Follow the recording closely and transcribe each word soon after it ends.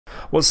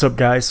What's up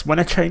guys, when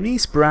a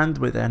Chinese brand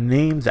with a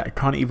name that I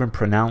can't even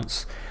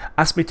pronounce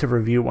asked me to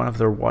review one of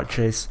their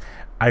watches,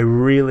 I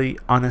really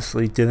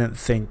honestly didn't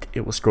think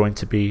it was going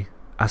to be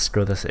as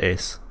good as it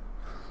is.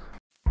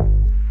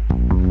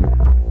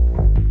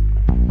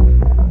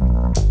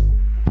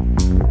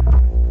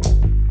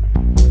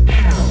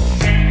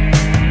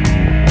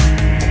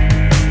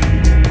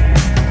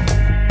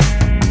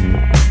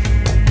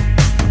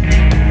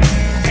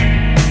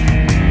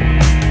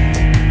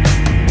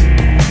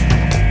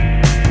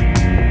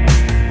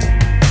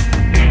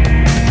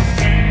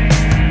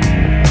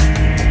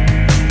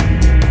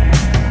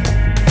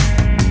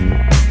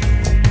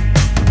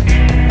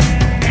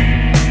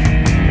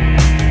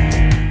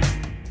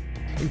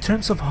 In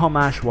terms of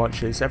homage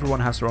watches, everyone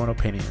has their own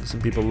opinions. Some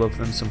people love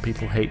them, some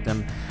people hate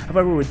them.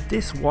 However, with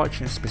this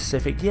watch in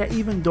specific, yeah,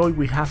 even though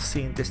we have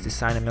seen this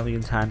design a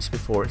million times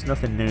before, it's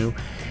nothing new.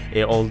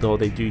 Although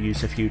they do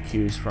use a few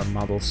cues from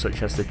models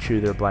such as the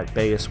Tudor Black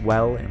Bay as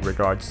well, in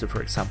regards to,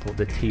 for example,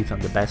 the teeth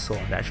on the bezel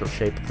and the actual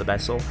shape of the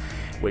bezel,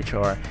 which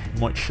are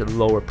much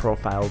lower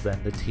profile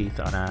than the teeth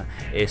on a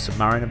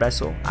Submariner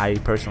bezel. I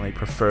personally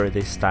prefer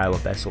this style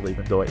of bezel,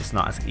 even though it's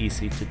not as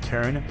easy to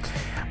turn.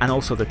 And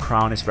also the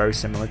crown is very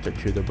similar to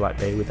Tudor Black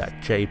Bay with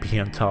that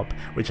JB on top,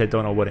 which I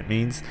don't know what it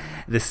means.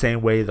 The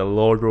same way the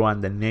logo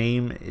and the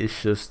name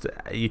is just,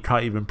 you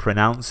can't even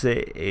pronounce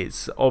it.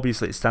 It's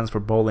obviously, it stands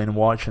for Bowling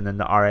Watch, and then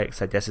the RX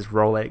I guess is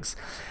Rolex.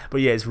 But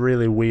yeah, it's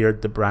really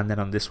weird, the branding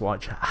on this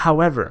watch.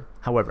 However,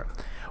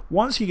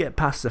 once you get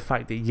past the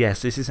fact that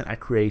yes, this isn't a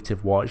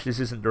creative watch, this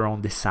isn't their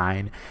own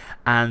design,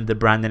 and the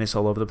branding is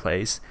all over the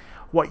place,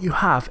 what you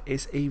have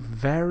is a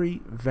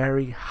very,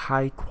 very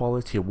high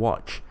quality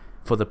watch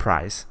for the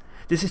price.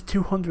 This is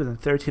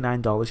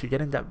 $239. You're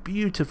getting that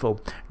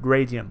beautiful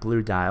gradient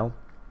blue dial,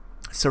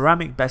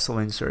 ceramic bezel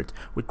insert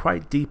with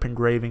quite deep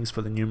engravings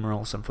for the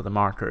numerals and for the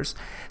markers,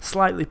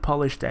 slightly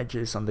polished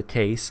edges on the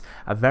case,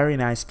 a very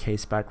nice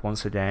case back,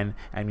 once again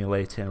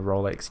emulating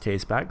Rolex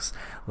case backs.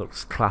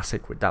 Looks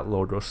classic with that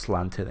logo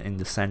slanted in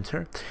the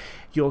center.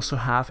 You also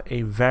have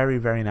a very,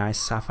 very nice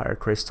sapphire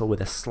crystal with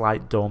a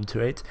slight dome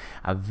to it,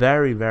 a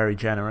very, very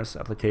generous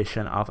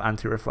application of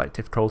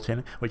anti-reflective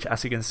coating, which,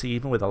 as you can see,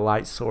 even with a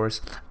light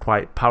source,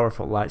 quite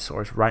powerful light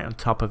source right on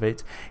top of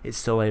it, it's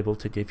still able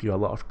to give you a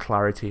lot of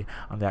clarity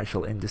on the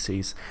actual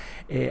indices.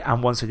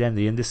 And once again,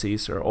 the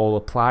indices are all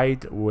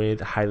applied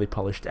with highly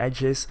polished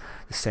edges.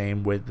 The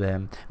same with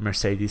the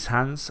Mercedes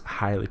hands,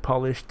 highly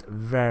polished,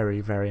 very,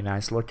 very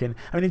nice looking.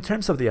 I mean, in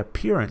terms of the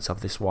appearance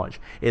of this watch,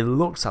 it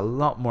looks a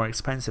lot more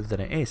expensive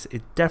than it is.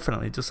 It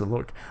definitely doesn't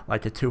look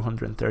like a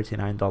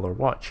 $239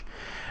 watch.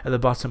 At the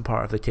bottom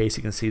part of the case,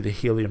 you can see the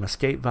helium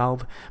escape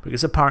valve,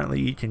 because apparently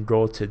you can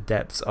go to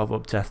depths of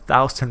up to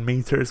 1,000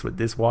 meters with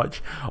this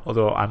watch,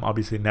 although I'm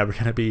obviously never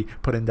going to be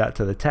putting that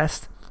to the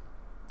test.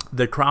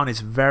 The crown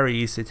is very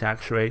easy to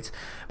actuate,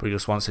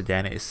 because once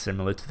again it is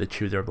similar to the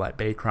Tudor Black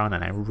Bay crown,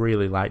 and I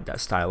really like that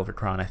style of a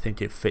crown. I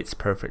think it fits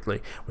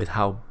perfectly with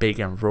how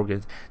big and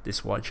rugged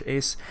this watch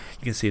is.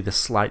 You can see the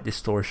slight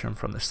distortion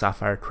from the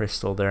sapphire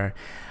crystal there.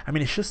 I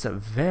mean, it's just a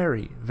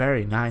very,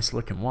 very nice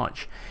looking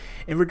watch.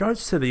 In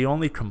regards to the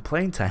only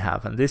complaint I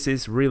have, and this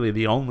is really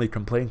the only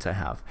complaint I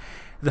have,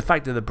 the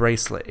fact that the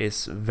bracelet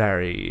is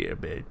very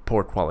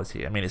poor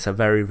quality. I mean, it's a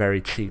very,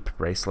 very cheap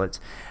bracelet,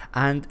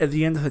 and at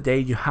the end of the day,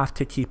 you have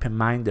to keep in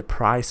mind the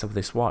price of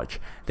this watch.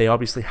 They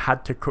obviously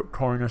had to cut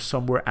corners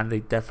somewhere, and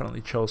they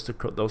definitely chose to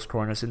cut those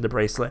corners in the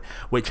bracelet,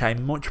 which I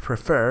much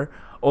prefer,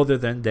 other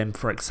than them,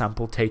 for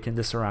example, taking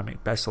the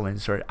ceramic bezel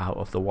insert out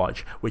of the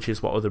watch, which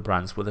is what other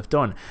brands would have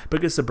done,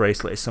 because the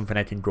bracelet is something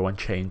I can go and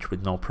change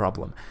with no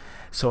problem.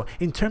 So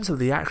in terms of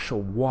the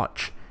actual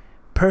watch,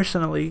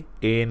 personally,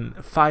 in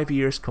 5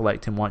 years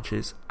collecting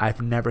watches,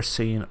 I've never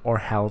seen or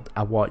held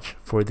a watch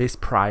for this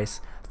price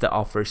that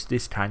offers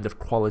this kind of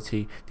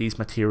quality, these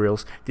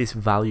materials, this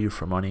value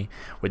for money,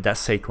 with that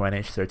Seiko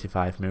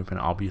NH35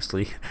 movement,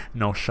 obviously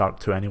no shock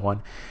to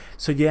anyone.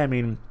 So yeah, I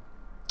mean,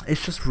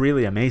 it's just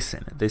really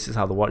amazing. This is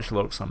how the watch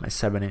looks on my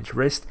 7-inch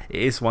wrist.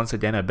 It is once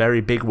again a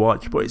very big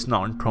watch, but it's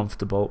not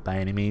uncomfortable by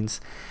any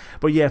means.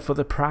 But yeah, for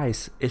the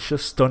price, it's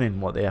just stunning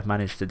what they have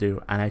managed to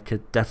do, and I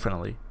could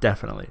definitely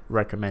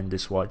recommend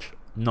this watch,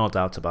 no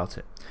doubt about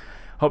it.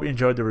 Hope you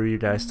enjoyed the review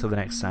guys. Till the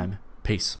next time, peace.